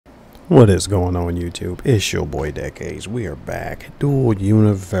What is going on YouTube? It's your boy Decades. We are back. Dual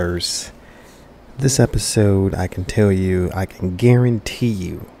Universe. This episode, I can tell you, I can guarantee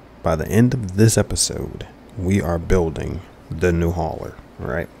you, by the end of this episode, we are building the new hauler.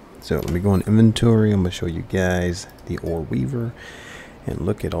 Alright, so let me go in inventory. I'm going to show you guys the ore weaver. And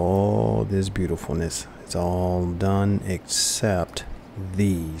look at all this beautifulness. It's all done except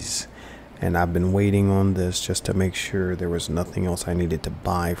these. And I've been waiting on this just to make sure there was nothing else I needed to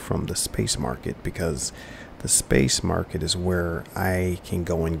buy from the space market, because the space market is where I can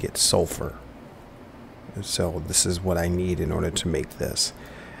go and get sulfur. So this is what I need in order to make this.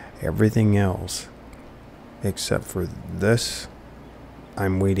 Everything else except for this,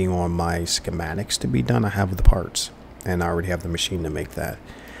 I'm waiting on my schematics to be done. I have the parts and I already have the machine to make that.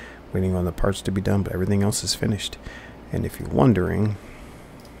 Waiting on the parts to be done, but everything else is finished. And if you're wondering,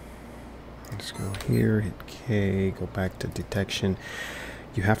 let's go here, hit K, go back to detection.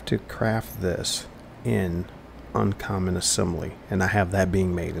 You have to craft this in uncommon assembly, and I have that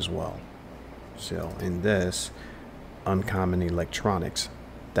being made as well. So in this uncommon electronics,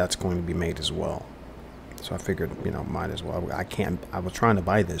 that's going to be made as well. So I figured, you know, might as well. I was trying to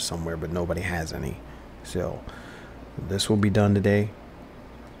buy this somewhere, but nobody has any. So this will be done today,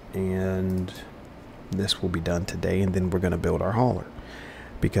 and this will be done today, and then we're going to build our hauler.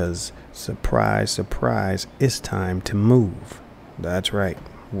 Because surprise, surprise, it's time to move. That's right.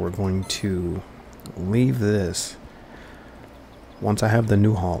 We're going to leave this. Once I have the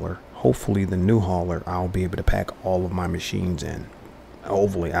new hauler, hopefully the new hauler, I'll be able to pack all of my machines in.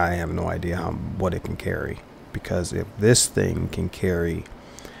 Hopefully, I have no idea what it can carry. Because if this thing can carry,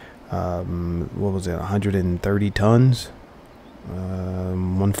 what was it, 130 tons?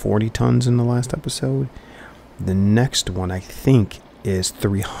 140 tons in the last episode. The next one, I think, is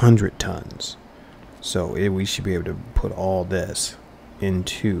 300 tons. So we should be able to put all this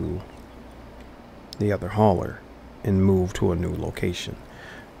into the other hauler and move to a new location.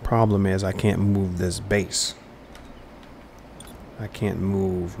 Problem is, I can't move this base. I can't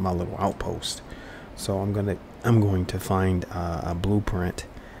move my little outpost. So I'm going to find a blueprint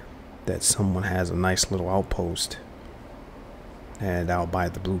that someone has a nice little outpost, and I'll buy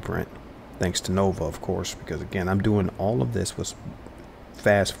the blueprint. Thanks to Nova, of course, because again, I'm doing all of this was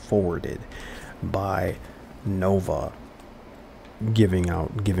fast forwarded by Nova giving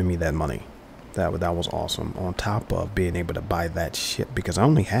me that money. That was awesome, on top of being able to buy that ship, because I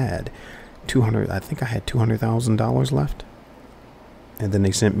only had I think I had $200,000 left, and then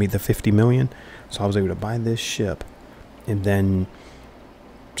they sent me the 50 million, so I was able to buy this ship and then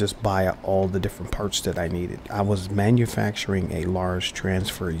just buy all the different parts that I needed. I was manufacturing a large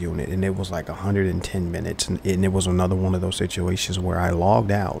transfer unit, and it was like 110 minutes, and it was another one of those situations where I logged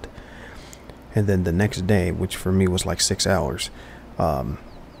out, and then the next day, which for me was like 6 hours,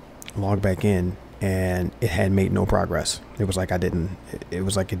 logged back in, and it had made no progress. It was like it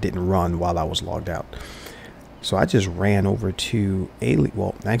didn't run while I was logged out. So I just ran over to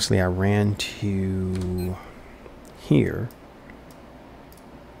well, actually I ran to here,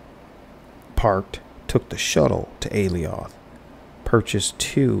 parked, took the shuttle to Alioth, purchased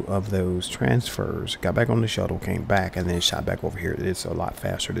 2 of those transfers, got back on the shuttle, came back, and then shot back over here. It's a lot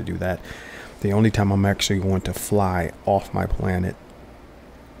faster to do that. The only time I'm actually going to fly off my planet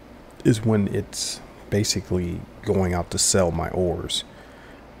is when it's basically going out to sell my ores.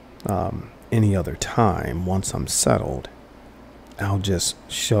 Any other time, once I'm settled, I'll just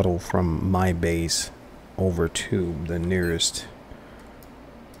shuttle from my base over to the nearest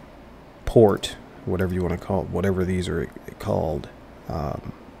port, whatever you want to call it, whatever these are called,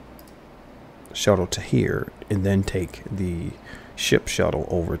 shuttle to here, and then take the ship shuttle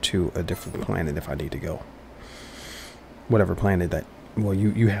over to a different planet if I need to go. Whatever planet that, well,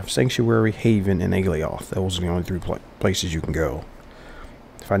 you have Sanctuary, Haven, and Alioth. Those are the only 3 places you can go.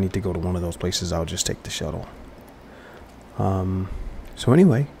 If I need to go to one of those places, I'll just take the shuttle. So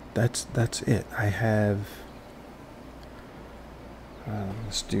anyway, that's it. I have,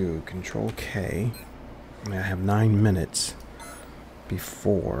 let's do Control K. I have 9 minutes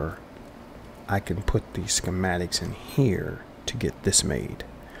before I can put the schematics in here to get this made.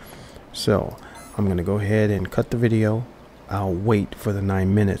 So I'm going to go ahead and cut the video. I'll wait for the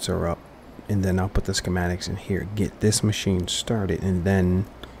 9 minutes are up, and then I'll put the schematics in here, get this machine started, and then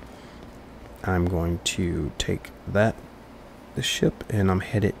I'm going to take the ship, and I'm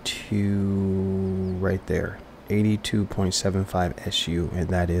headed to right there, 82.75 SU, and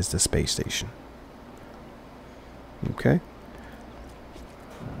that is the space station. Okay.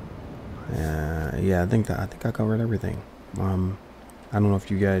 Yeah, I think I covered everything. I don't know if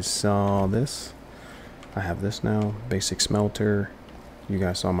you guys saw this. I have this now, basic smelter, You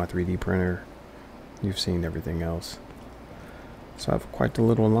guys saw my 3D printer. You've seen everything else. So I have quite a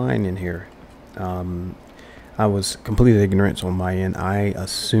little line in here. I was completely ignorant on my end. I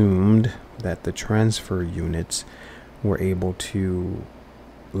assumed that the transfer units were able to,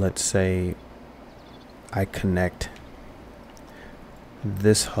 let's say, I connect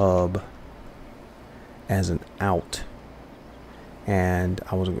this hub as an out, and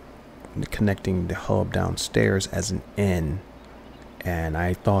I was connecting the hub downstairs as an in, and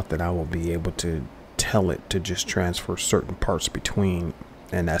I thought that I will be able to tell it to just transfer certain parts between,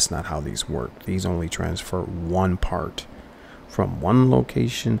 and that's not how these work. These only transfer one part from one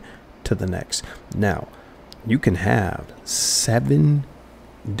location to the next. Now, you can have 7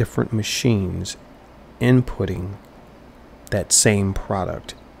 different machines inputting that same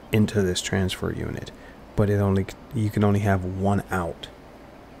product into this transfer unit, but you can only have one out.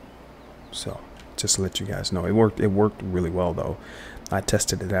 So just to let you guys know, it worked really well though. I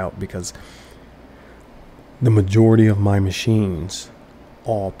tested it out because the majority of my machines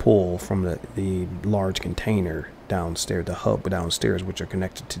all pull from the large container downstairs, the hub downstairs, which are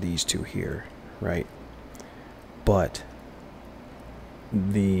connected to these two here, right? But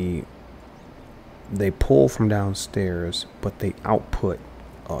they pull from downstairs, but they output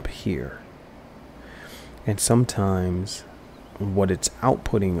up here. And sometimes what it's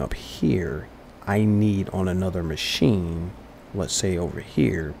outputting up here, I need on another machine, let's say over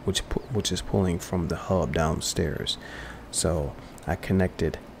here, which is pulling from the hub downstairs. So I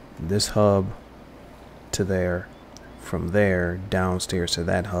connected this hub to there, from there downstairs to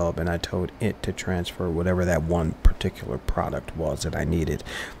that hub, and I told it to transfer whatever that one particular product was that I needed.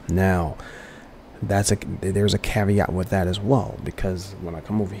 Now, there's a caveat with that as well, because when I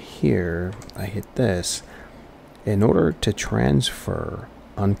come over here, I hit this. In order to transfer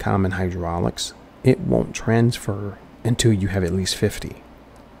uncommon hydraulics, it won't transfer until you have at least 50.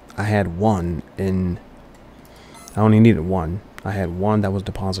 I had one I only needed one. I had one that was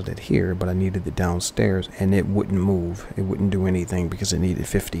deposited here, but I needed it downstairs, and it wouldn't move. It wouldn't do anything because it needed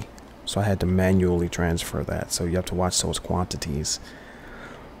 50. So I had to manually transfer that. So you have to watch those quantities.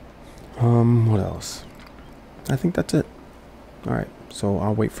 What else? I think that's it. All right. So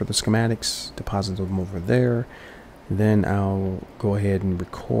I'll wait for the schematics, deposit them over there. Then I'll go ahead and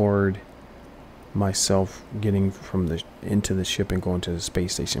record myself getting into the ship and going to the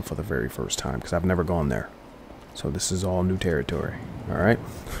space station for the very first time, because I've never gone there. So this is all new territory. All right,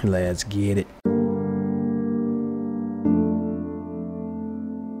 let's get it.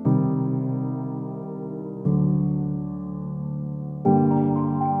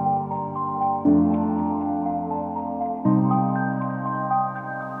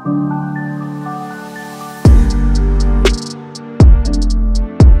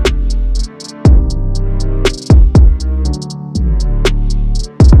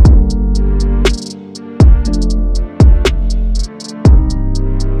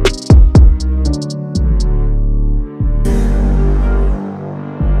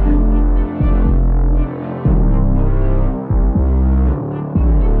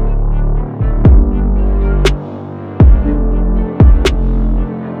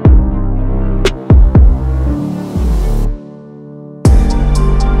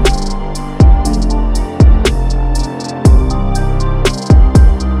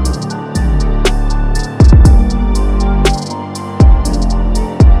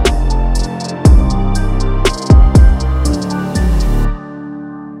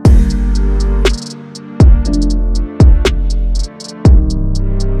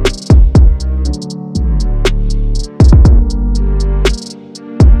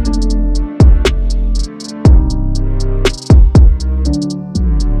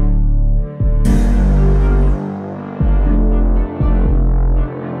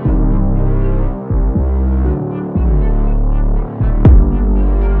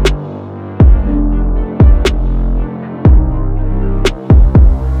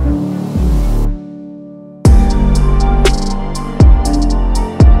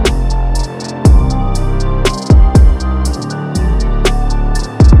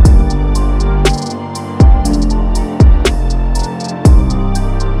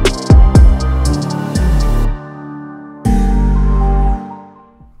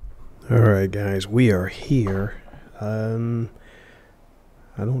 Alright guys, we are here. I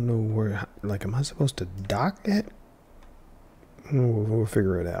don't know where, like, am I supposed to dock it? We'll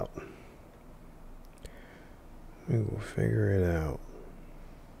figure it out. We will figure it out.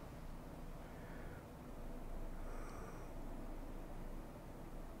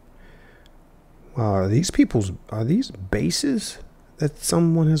 Wow, are these bases that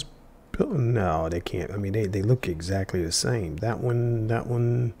someone has No, they can't. I mean, they look exactly the same. That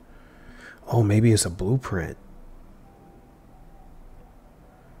one. Oh, maybe it's a blueprint.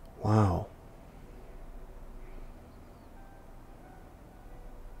 Wow.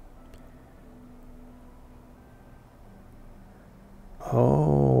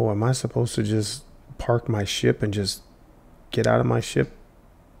 Oh, am I supposed to just park my ship and just get out of my ship?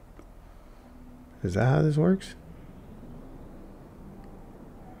 Is that how this works?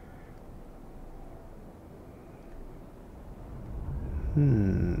 Okay,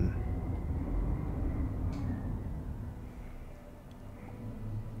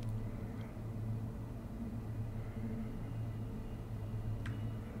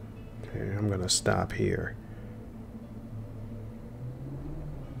 I'm gonna stop here.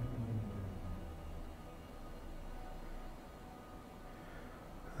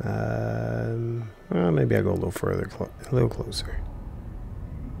 Well, maybe I'll go a little further, a little closer.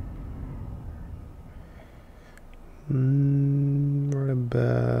 What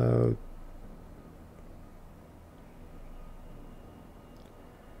about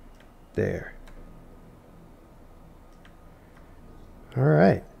there? All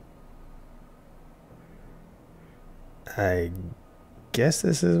right. I guess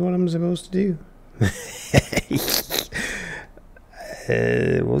this is what I'm supposed to do.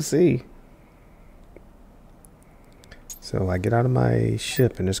 We'll see. So I get out of my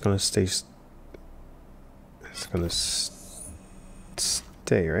ship and it's gonna stay. It's gonna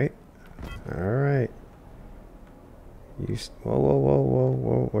stay, right? All right. Whoa, whoa, whoa, whoa,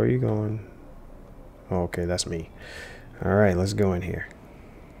 whoa. Where are you going? Oh, okay, that's me. All right, let's go in here.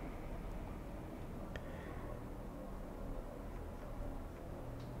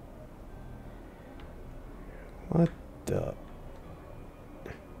 What the?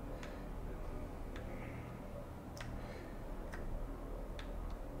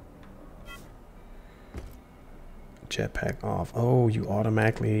 Jetpack off. Oh, you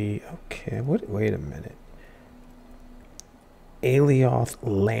automatically. Okay, what? Wait a minute. Alioth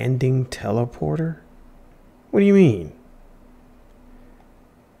landing teleporter? What do you mean?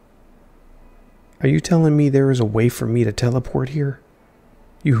 Are you telling me there is a way for me to teleport here?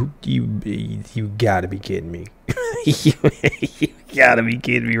 You gotta be kidding me. you gotta be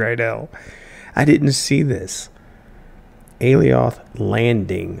kidding me right now. I didn't see this. Alioth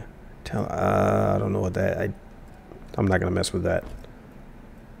landing. I don't know what that. I'm not gonna mess with that.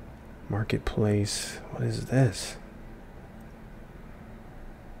 Marketplace. What is this?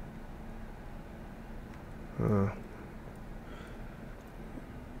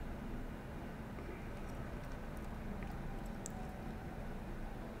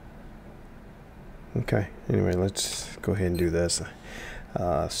 Okay, anyway, let's go ahead and do this.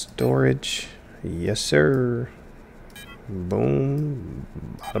 Storage, yes sir. Boom,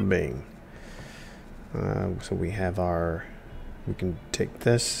 bada bing. So we have our, we can take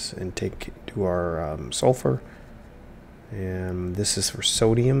this and do our sulfur. And this is for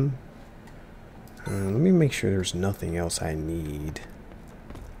sodium. Let me make sure there's nothing else I need.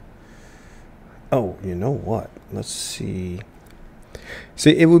 Oh, you know what? Let's see.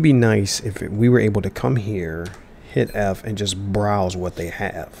 See, it would be nice if we were able to come here, hit F, and just browse what they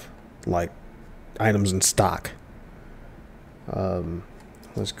have, like items in stock.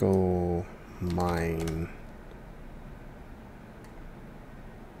 Let's go mine.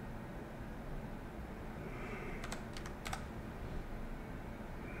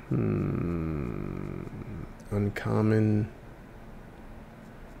 Uncommon.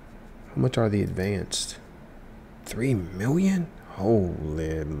 How much are the advanced? 3 million?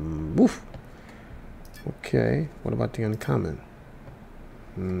 Holy woof. Okay, what about the uncommon?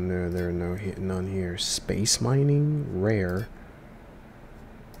 No, there are none here. Space mining, rare,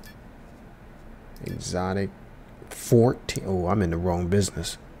 exotic, 14. Oh, I'm in the wrong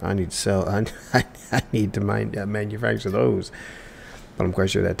business. I need to sell. I need to manufacture those, but I'm quite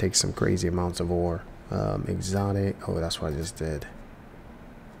sure that takes some crazy amounts of ore. Exotic. Oh, that's what I just did.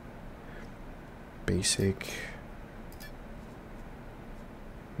 Basic.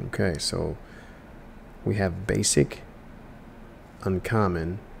 Okay, so we have basic,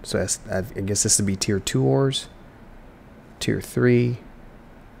 uncommon. So that's, I guess this would be tier 2 ores, tier 3,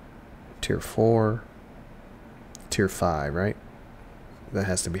 tier 4, tier 5, right? That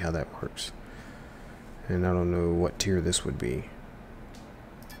has to be how that works. And I don't know what tier this would be.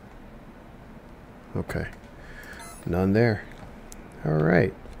 Okay, none there. All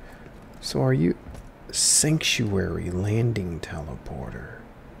right. So are you sanctuary landing teleporter?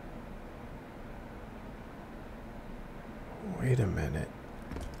 Wait a minute.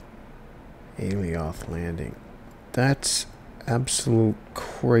 Alioth landing. That's absolute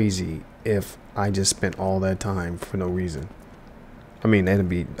crazy. if I just spent all that time for no reason. I mean, that'd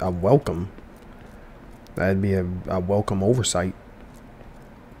be a welcome. That'd be a welcome oversight.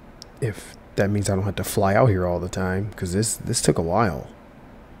 If that means I don't have to fly out here all the time, because this took a while.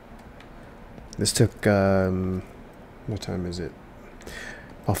 This took what time is it?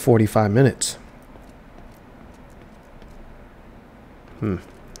 About 45 minutes. All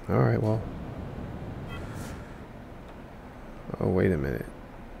right, well. Oh, wait a minute.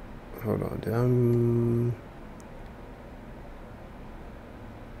 Hold on.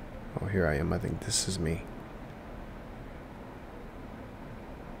 Oh, here I am. I think this is me.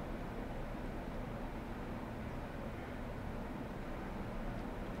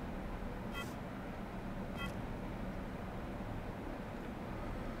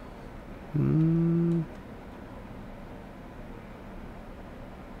 I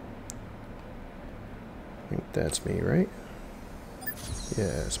think that's me, right? Yeah,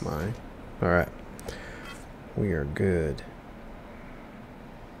 it's mine. All right. We are good.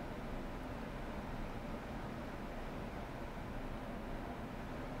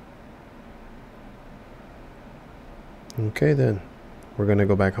 Okay, then. We're going to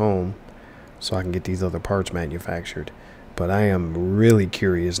go back home so I can get these other parts manufactured. But I am really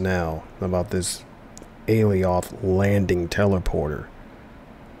curious now about this Alioth landing teleporter.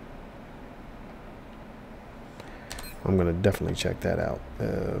 I'm going to definitely check that out.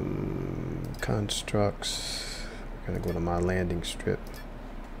 Constructs. I'm going to go to my landing strip.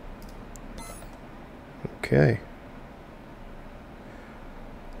 Okay.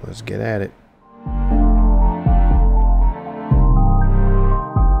 Let's get at it.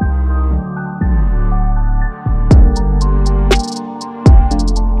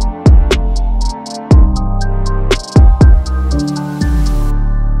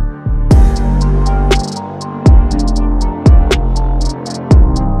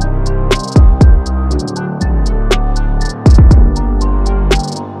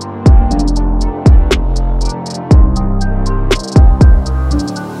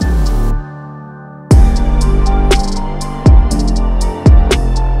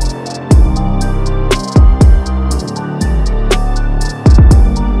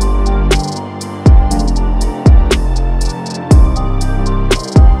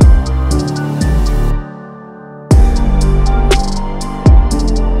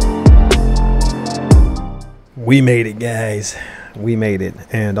 We made it, guys. We made it.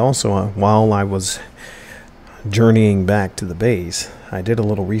 And also, while I was journeying back to the base, I did a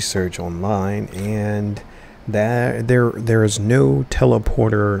little research online, and that there is no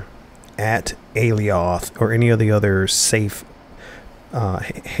teleporter at Alioth or any of the other safe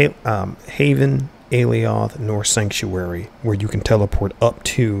Haven, Alioth, nor Sanctuary where you can teleport up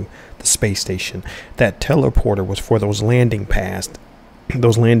to the space station. That teleporter was for those landing pads.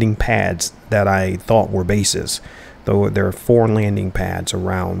 Those landing pads that I thought were bases. Though there are 4 landing pads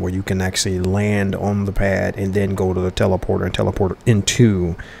around where you can actually land on the pad and then go to the teleporter and teleport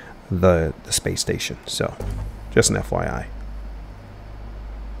into the space station. So, just an FYI.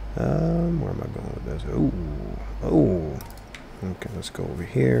 Where am I going with this? Oh. Okay, let's go over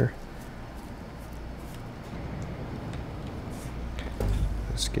here.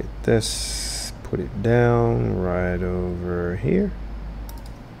 Let's get this. Put it down right over here.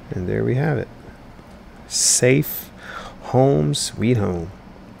 And there we have it. Safe home, sweet home.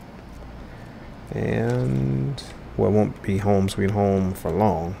 And, well, it won't be home, sweet home for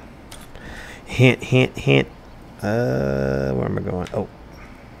long. Hint, hint, hint. Where am I going? Oh.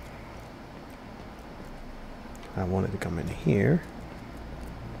 I wanted to come in here.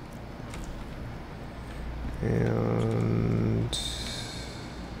 And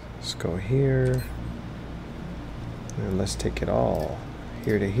let's go here. And let's take it all.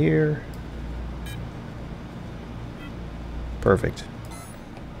 Here to here. Perfect.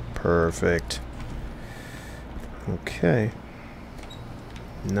 Perfect. Okay.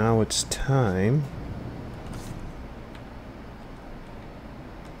 Now it's time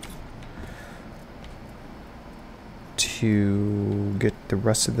to get the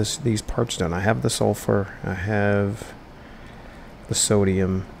rest of these parts done. I have the sulfur. I have the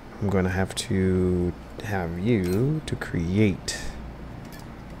sodium. I'm going to have you to create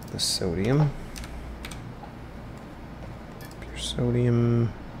the sodium. Pure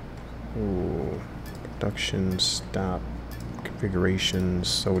sodium. Ooh. Production, stop, configuration,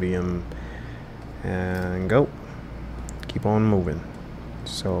 sodium, and go. Keep on moving.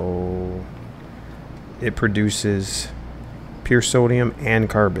 So it produces pure sodium and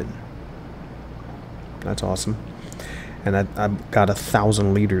carbon. That's awesome. And I've got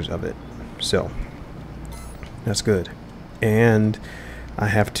 1,000 liters of it. So that's good. And I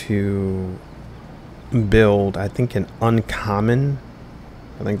have to build, I think, an uncommon,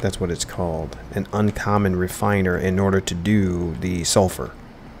 I think that's what it's called, an uncommon refiner in order to do the sulfur.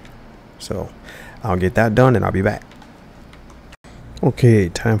 So I'll get that done and I'll be back. Okay,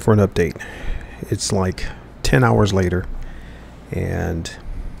 time for an update. It's like 10 hours later and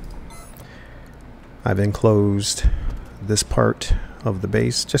I've enclosed this part of the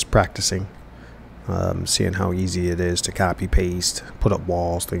base, just practicing, seeing how easy it is to copy paste, put up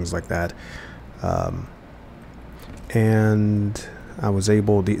walls, things like that. And I was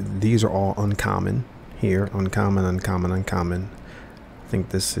able, these are all uncommon here, uncommon. I think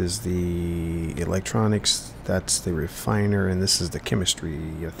this is the electronics, that's the refiner, and this is the chemistry,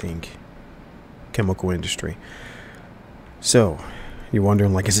 I think, chemical industry. So you're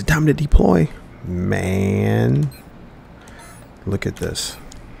wondering, like, is it time to deploy? Man, look at this.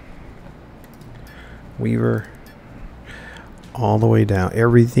 Weaver all the way down.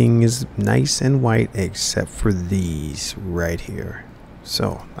 Everything is nice and white except for these right here.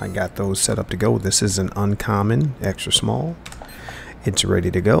 So I got those set up to go. This is an uncommon, extra small. It's ready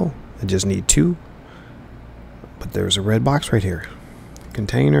to go. I just need 2. But there's a red box right here.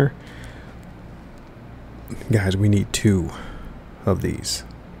 Container. Guys, we need 2 of these.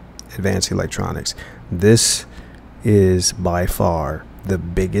 Advanced electronics. This is by far the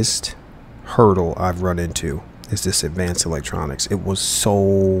biggest hurdle I've run into, is this advanced electronics. It was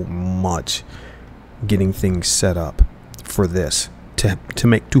so much getting things set up for this to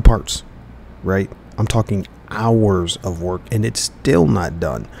make 2 parts, right? I'm talking hours of work and it's still not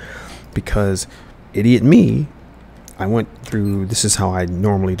done because idiot me, I went through, this is how I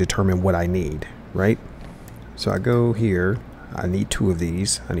normally determine what I need, right? So I go here, I need 2 of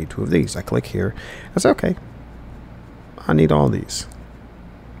these, I need 2 of these. I click here, I say, okay, I need all these.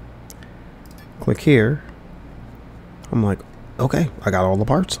 Click here, I'm like, okay, I got all the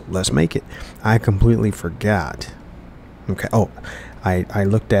parts, let's make it. I completely forgot. Okay, oh, I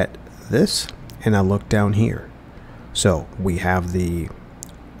looked at this and I looked down here. So we have the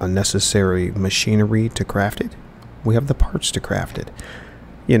unnecessary machinery to craft it. We have the parts to craft it.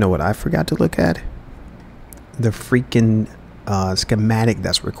 You know what I forgot to look at? The freaking schematic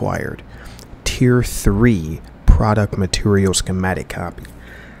that's required. Tier 3 product material schematic copy.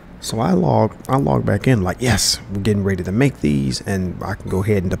 So I log back in like, yes, we're getting ready to make these and I can go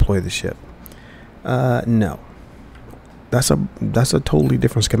ahead and deploy the ship. No. That's a totally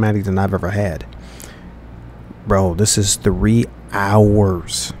different schematic than I've ever had. Bro, this is 3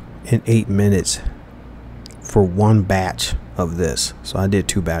 hours and 8 minutes for 1 batch of this. So I did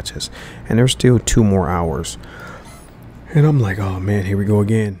 2 batches and there's still 2 more hours. And I'm like, oh man, here we go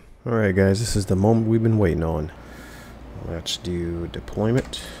again. All right, guys, this is the moment we've been waiting on. Let's do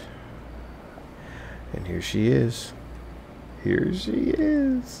deployment. And here she is. Here she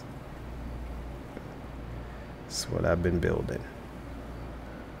is. That's what I've been building.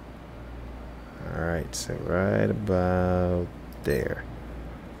 Alright, so right about there.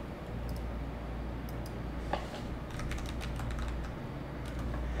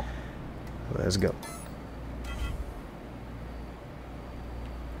 Let's go.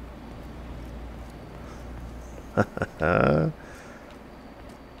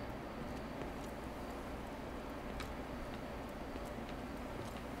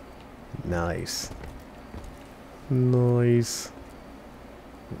 Nice. Nice.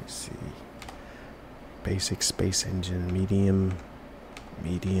 Let me see. Basic space engine, medium.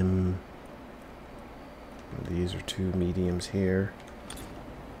 These are 2 mediums here.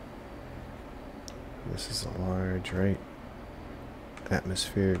 This is a large, right?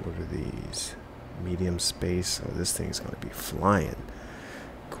 Atmospheric, what are these? Medium space. Oh, this thing's gonna be flying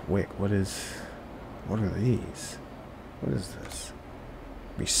quick. What are these? What is this?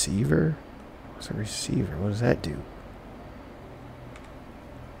 Receiver? What's a receiver? What does that do?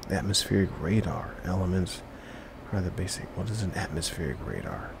 Atmospheric radar. Elements are the basic. What is an atmospheric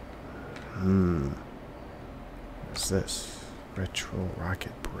radar? What's this? Retro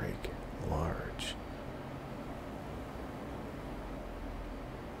rocket brake. Large.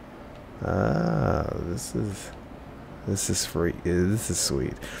 This is free. This is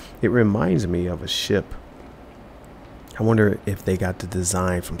sweet. It reminds me of a ship. I wonder if they got the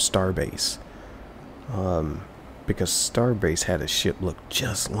design from Starbase. Because Starbase had a ship look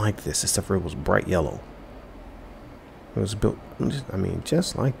just like this, except for it was bright yellow. It was built, I mean,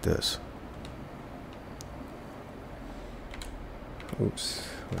 just like this. Oops,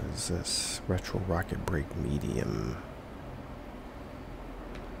 what is this? Retro rocket brake medium.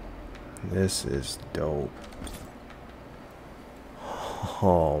 This is dope.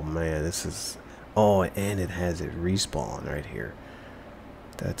 Oh man, this is, oh, and it has it respawn right here.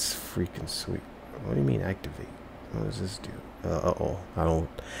 That's freaking sweet. What do you mean activate? What does this do? Uh-oh. I don't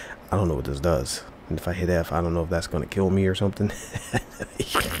know what this does. And if I hit F, I don't know if that's gonna kill me or something.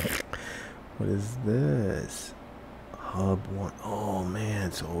 What is this? Hub 1. Oh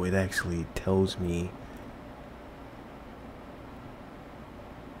man, so it actually tells me.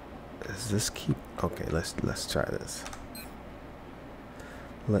 Does this keep? Okay, let's try this.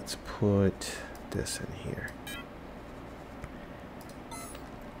 Let's put this in here.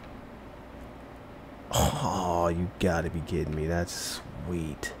 Oh, you gotta be kidding me. That's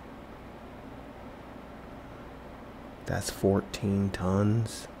sweet. That's 14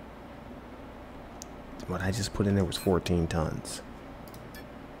 tons. What I just put in there was 14 tons.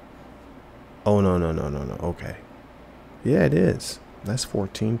 Oh, no. Okay. Yeah, it is. That's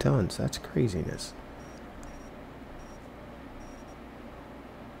 14 tons. That's craziness.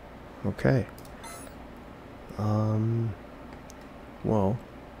 Okay. Well,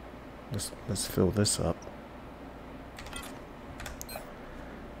 let's fill this up.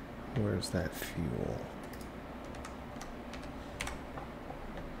 Where's that fuel?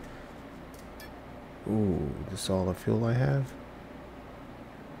 Ooh, this is all the fuel I have?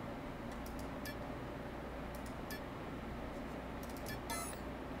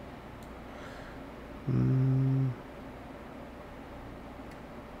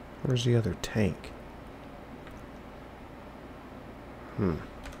 Where's the other tank?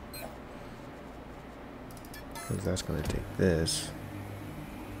 Because that's going to take this.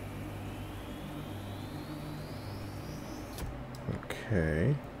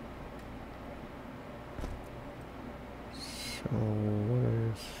 Okay. So what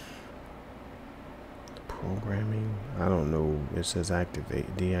is programming? I don't know. It says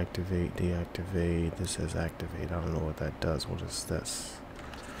activate, deactivate, deactivate. This says activate. I don't know what that does. What is this?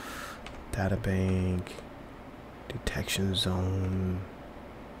 Data bank, detection zone,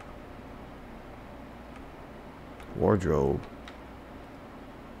 wardrobe.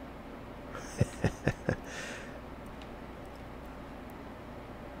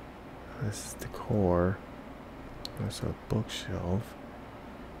 This is the core. That's a bookshelf.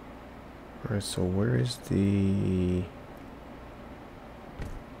 Alright, so where is the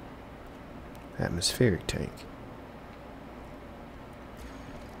atmospheric tank?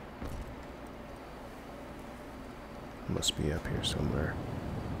 Must be up here somewhere.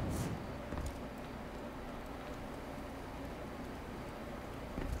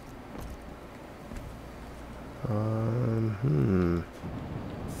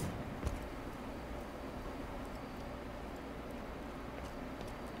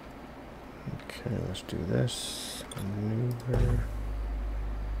 Okay, let's do this. Maneuver.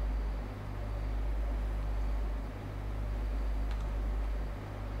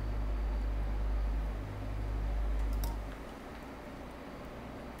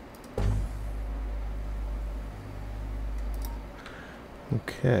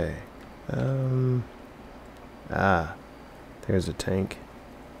 Okay. There's a tank.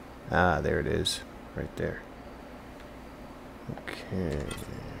 There it is. Right there. Okay.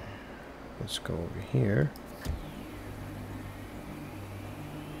 Let's go over here.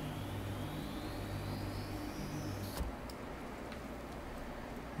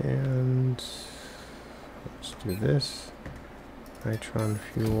 And let's do this. Nitron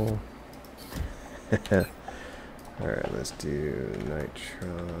fuel. Alright, let's do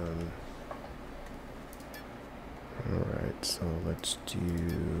nitron. Alright, so let's do...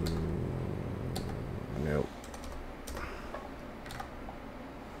 Nope.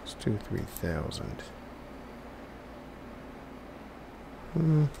 Let's do 3,000.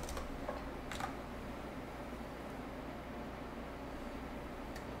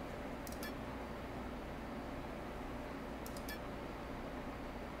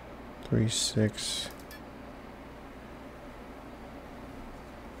 3,600.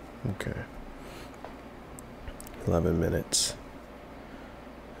 Okay. 11 minutes.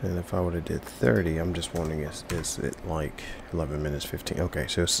 And if I would have did 30, I'm just wondering, is it like 11 minutes 15? Okay,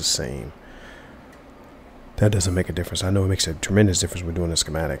 so it's the same. That doesn't make a difference. I know it makes a tremendous difference when doing a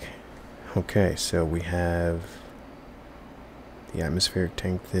schematic. Okay, so we have the atmospheric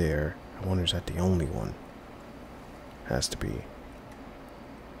tank there. I wonder, is that the only one? Has to be.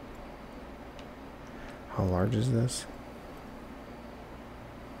 How large is this?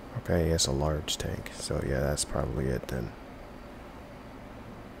 Okay, it's a large tank. So yeah, that's probably it then.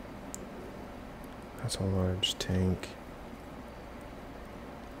 That's a large tank.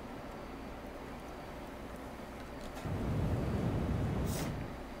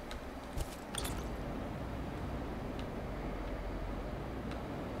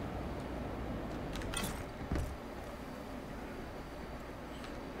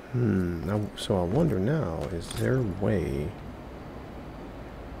 Now, so I wonder now, is there a way?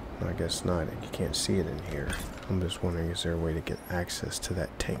 I guess not. You can't see it in here. I'm just wondering, is there a way to get access to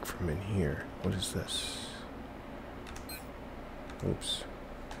that tank from in here? What is this? Oops.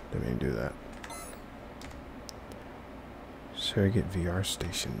 Didn't mean to do that. Surrogate VR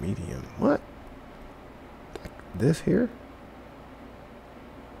station medium. What? Like this here?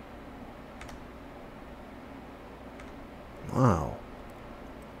 Wow.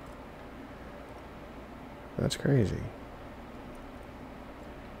 That's crazy.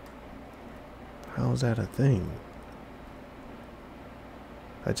 How is that a thing?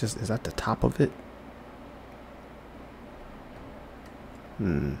 Is that the top of it?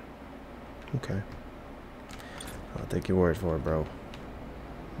 Okay. I'll take your word for it, bro.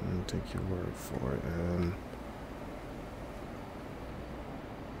 I'll take your word for it.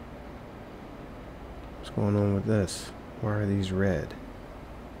 What's going on with this? Why are these red?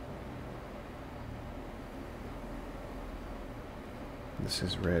 This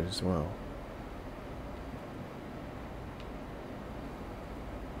is red as well.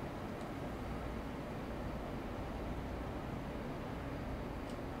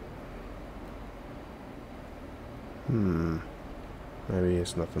 Maybe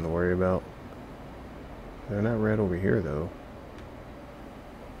it's nothing to worry about. They're not red over here, though.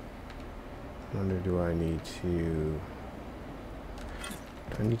 I wonder, do I need to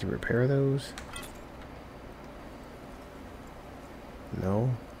repair those?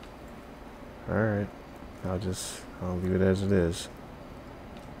 No? Alright. I'll leave it as it is.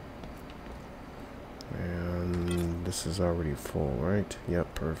 And this is already full, right?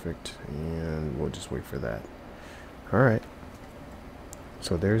 Yep, perfect. And we'll just wait for that. Alright.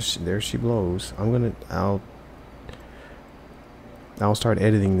 So there she blows. I'll start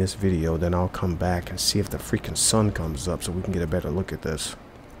editing this video, then I'll come back and see if the freaking sun comes up so we can get a better look at this.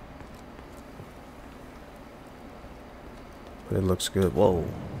 But it looks good. Whoa.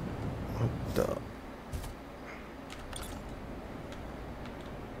 What the?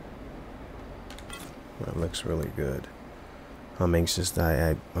 That looks really good. I'm anxious.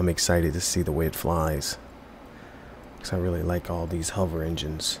 I'm excited to see the way it flies. Because I really like all these hover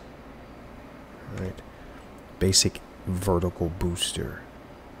engines. Alright. Basic vertical booster.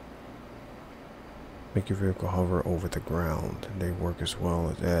 Make your vehicle hover over the ground. They work as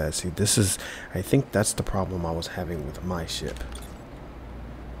well. Yeah, see, I think that's the problem I was having with my ship.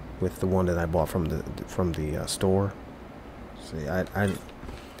 With the one that I bought from the store. See, it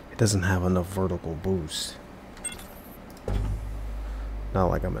doesn't have enough vertical boost. Not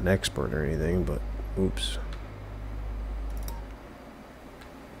like I'm an expert or anything, but oops.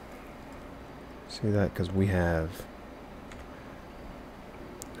 See that? Because we have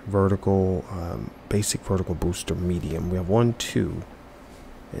vertical, basic vertical booster medium. We have 1, 2,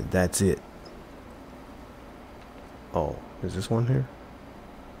 and that's it. Oh, is this one here?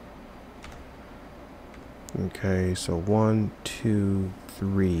 Okay, so 1, 2,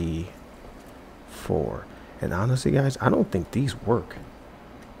 3, 4. And honestly, guys, I don't think these work.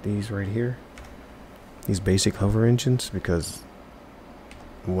 These right here. These basic hover engines, because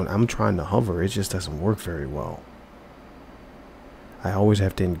when I'm trying to hover, it just doesn't work very well. I always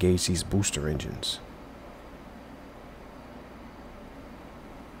have to engage these booster engines.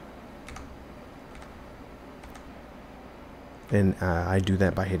 And I do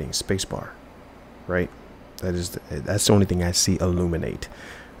that by hitting spacebar, right? That's the only thing I see illuminate.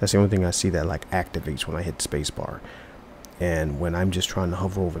 That's the only thing I see that like activates when I hit spacebar. And when I'm just trying to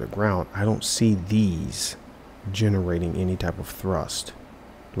hover over the ground, I don't see these generating any type of thrust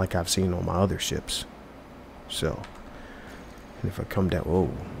like I've seen on my other ships. So, and if I come down, whoa,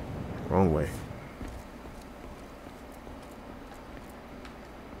 wrong way.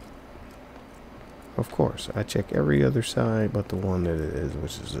 Of course, I check every other side but the one that it is,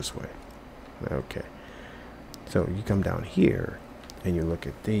 which is this way. Okay. So you come down here and you look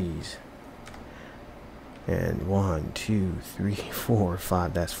at these. And 1, 2, 3, 4,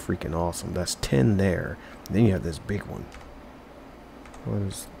 5. That's freaking awesome. That's 10 there. Then you have this big one. What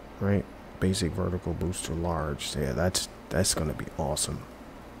is, right? Basic vertical booster large. So yeah, that's gonna be awesome.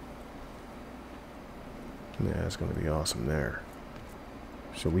 Yeah, it's gonna be awesome there.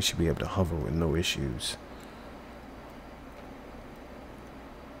 So we should be able to hover with no issues.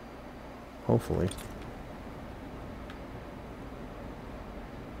 Hopefully.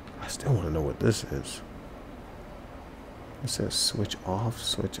 I still want to know what this is. It says switch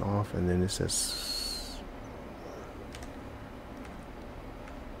off, and then it says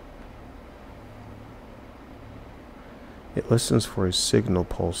it listens for a signal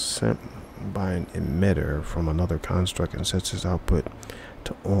pulse sent by an emitter from another construct and sets its output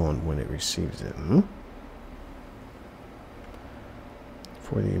to on when it receives it.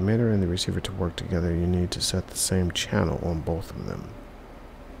 For the emitter and the receiver to work together, you need to set the same channel on both of them.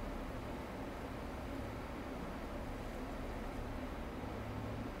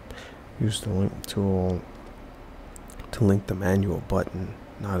 Use the link tool to link the manual button,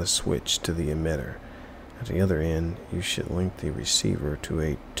 not a switch, to the emitter. At the other end, you should link the receiver to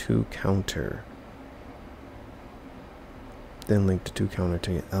a 2 counter. Then link the 2 counter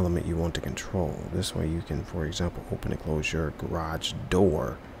to the element you want to control. This way you can, for example, open and close your garage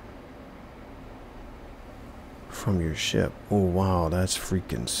door from your ship. Oh wow, that's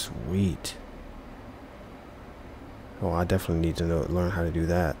freaking sweet. Oh, I definitely need to learn how to do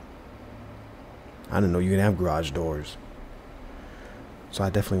that. I didn't know you could have garage doors. So I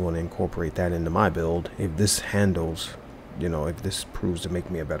definitely want to incorporate that into my build if this handles, you know, if this proves to make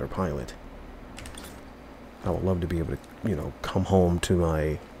me a better pilot. I would love to be able to, you know, come home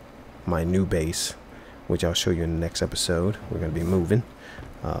to my new base, which I'll show you in the next episode. We're going to be moving.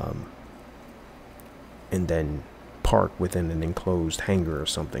 And then park within an enclosed hangar or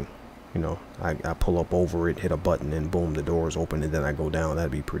something. You know, I pull up over it, hit a button, and boom, the doors open, and then I go down.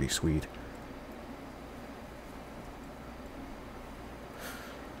 That'd be pretty sweet.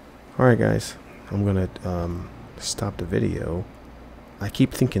 Alright guys, I'm gonna stop the video. I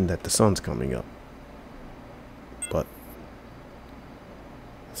keep thinking that the sun's coming up, but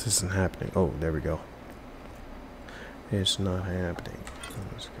this isn't happening. Oh, there we go. It's not happening.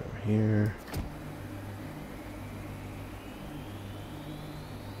 Let's go here.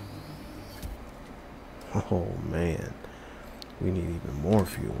 Oh man, we need even more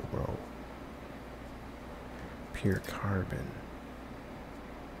fuel, bro. Pure carbon.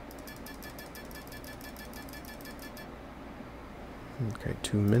 Okay,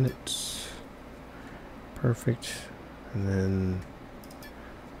 2 minutes. Perfect. And then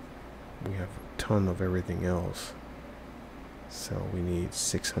we have a ton of everything else. So we need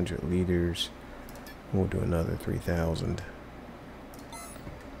 600 liters. We'll do another 3,000.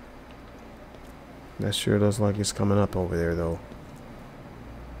 That sure does like it's coming up over there though.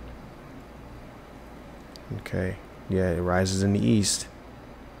 Okay. Yeah, it rises in the east.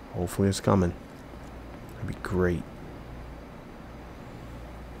 Hopefully it's coming. That'd be great.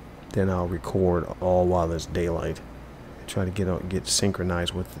 Then I'll record all while it's daylight. Try to get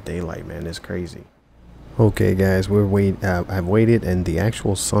synchronized with the daylight, man. It's crazy. Okay, guys, I've waited, and the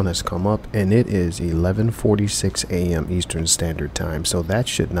actual sun has come up, and it is 11:46 a.m. Eastern Standard Time. So that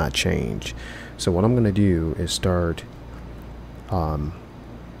should not change. So what I'm gonna do is start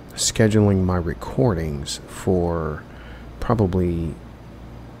scheduling my recordings for probably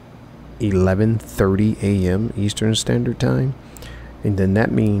 11:30 a.m. Eastern Standard Time. And then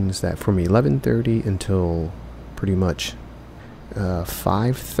that means that from 11:30 until pretty much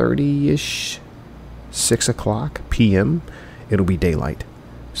 5:30-ish, 6 o'clock p.m., it'll be daylight.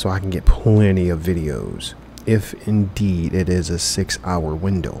 So I can get plenty of videos, if indeed it is a 6-hour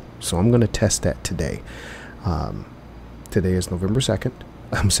window. So I'm going to test that today. Today is November 2nd.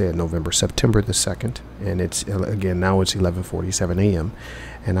 I'm saying September the 2nd. And it's, again, now it's 11:47 a.m.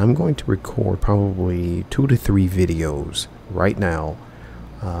 And I'm going to record probably 2 to 3 videos right now,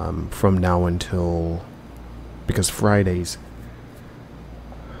 from now until, because Fridays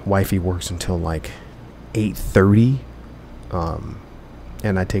wifey works until like 8:30,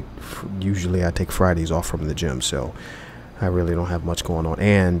 and usually I take Fridays off from the gym, so I really don't have much going on.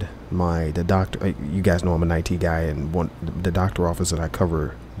 And the doctor, you guys know I'm an IT guy, and the doctor office that I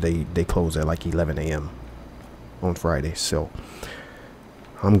cover, they close at like 11 a.m. on Friday, so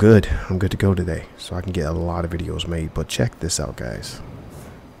I'm good to go today, so I can get a lot of videos made. But check this out, guys.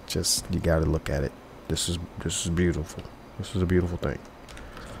 Just, you gotta look at it. This is beautiful. This is a beautiful thing.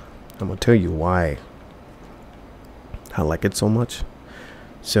 I'm gonna tell you why I like it so much.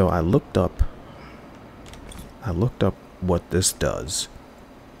 So I looked up what this does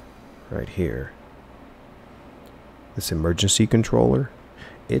right here. This emergency controller.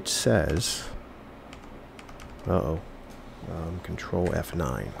 It says, control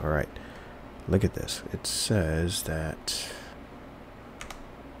F9. All right, look at this. It says that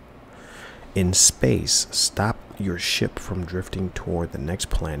in space, stop your ship from drifting toward the next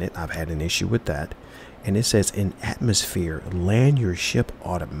planet. I've had an issue with that. And it says in atmosphere, land your ship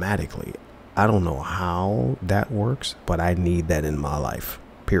automatically. I don't know how that works, but I need that in my life,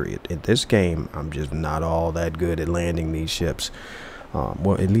 period. In this game, I'm just not all that good at landing these ships.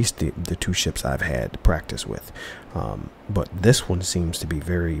 Well, at least the 2 ships I've had practice with. But this one seems to be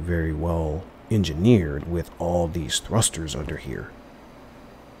very, very well engineered with all these thrusters under here.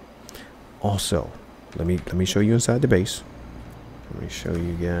 Also, let me show you inside the base. Let me show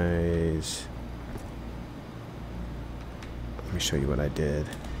you guys. Let me show you what I did.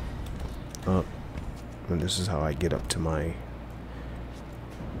 Oh, and this is how I get up to my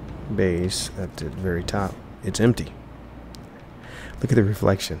base at the very top. It's empty. Look at the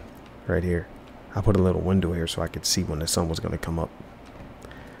reflection right here. I put a little window here so I could see when the sun was going to come up.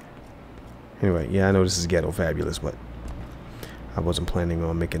 Anyway, yeah, I know this is ghetto fabulous, but I wasn't planning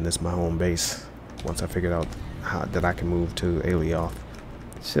on making this my home base once I figured out that I can move to Alioth.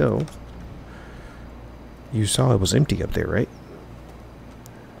 So, you saw it was empty up there, right?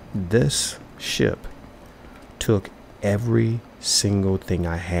 This ship took every single thing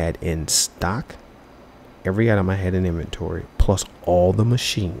I had in stock, every item I had in inventory, plus all the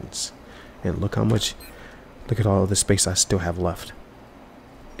machines. And look how much, look at all the space I still have left.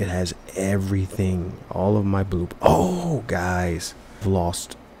 It has everything, all of my oh, guys, I've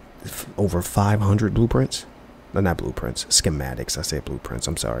lost over 500 blueprints. No, not blueprints, schematics. I say blueprints,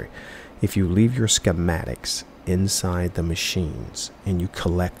 I'm sorry. If you leave your schematics inside the machines and you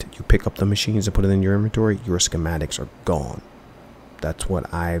pick up the machines and put it in your inventory, your schematics are gone. That's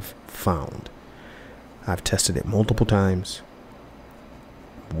what I've found. I've tested it multiple times.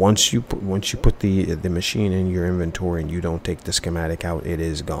 Once you put the machine in your inventory and you don't take the schematic out, it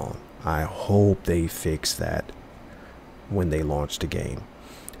is gone. I hope they fix that when they launch the game.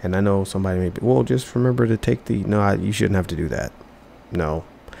 And I know somebody may be, well, just remember to take the, no, you shouldn't have to do that. No,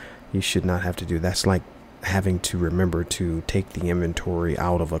 you should not have to do that. That's like having to remember to take the inventory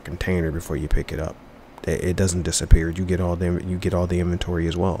out of a container before you pick it up. It doesn't disappear. You get all the inventory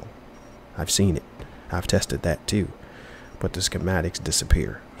as well. I've seen it. I've tested that too. But the schematics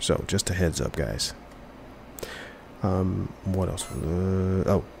disappear. So just a heads up, guys. What else?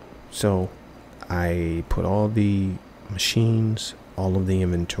 Oh, so I put all the machines, all of the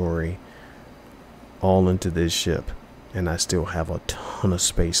inventory, all into this ship, and I still have a ton of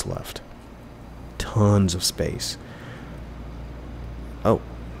space left. Tons of space. Oh,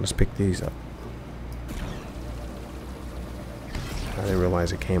 let's pick these up. I didn't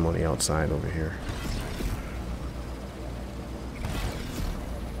realize it came on the outside over here.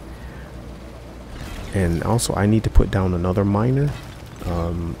 And also I need to put down another miner,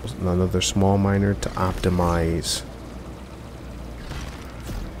 another small miner to optimize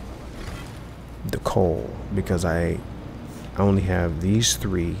the coal, because I only have these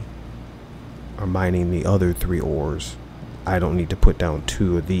 3 are mining the other 3 ores. I don't need to put down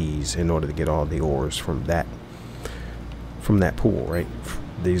 2 of these in order to get all the ores from that pool, right?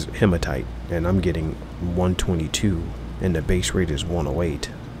 These hematite, and I'm getting 122 and the base rate is 108.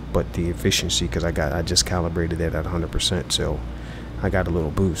 But the efficiency, because I just calibrated it at 100%, so I got a little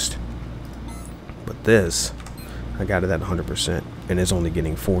boost. But this, I got it at 100%, and it's only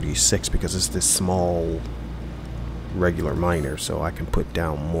getting 46 because it's this small regular miner, so I can put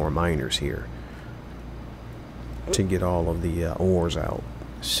down more miners here to get all of the ores out.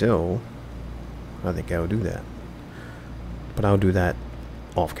 So I think I'll do that, but I'll do that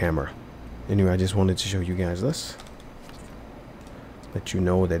off camera. Anyway, I just wanted to show you guys this. Let you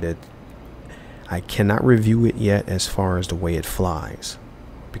know that I cannot review it yet as far as the way it flies,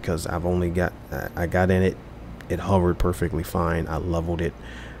 because I got in it, it hovered perfectly fine, I leveled it,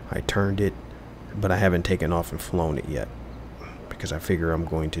 I turned it, but I haven't taken off and flown it yet, because I figure I'm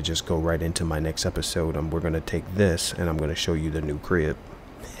going to just go right into my next episode, and we're going to take this and I'm going to show you the new crib.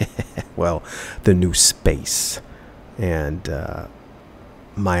 Well, the new space, and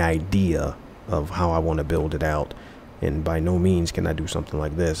my idea of how I want to build it out. And by no means can I do something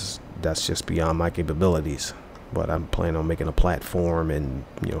like this. That's just beyond my capabilities. But I'm planning on making a platform and,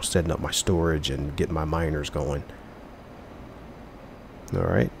 you know, setting up my storage and getting my miners going.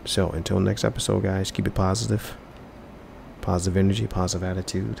 Alright, so until next episode, guys, keep it positive. Positive energy, positive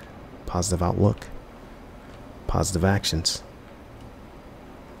attitude, positive outlook, positive actions.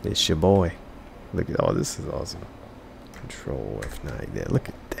 It's your boy. Look at, oh, this is awesome. Control F9. Yeah, look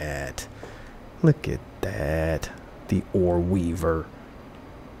at that. Look at that. The ore weaver.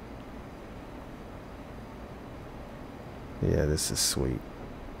 Yeah, this is sweet.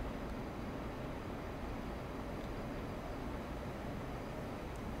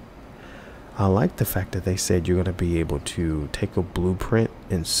 I like the fact that they said you're going to be able to take a blueprint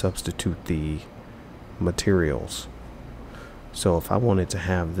and substitute the materials. So if I wanted to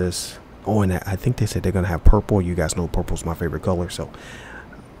have this, oh, and I think they said they're going to have purple. You guys know purple's my favorite color, so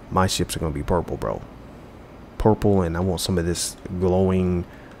my ships are going to be purple, bro. Purple, and I want some of this glowing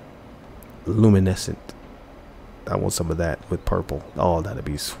luminescent. I want some of that with purple. Oh, that'd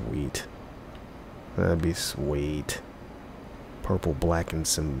be sweet. That'd be sweet. Purple, black, and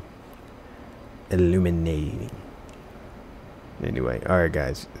some illuminating. Anyway, alright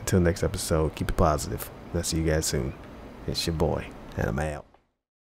guys, until next episode, keep it positive. I'll see you guys soon. It's your boy, and I'm out.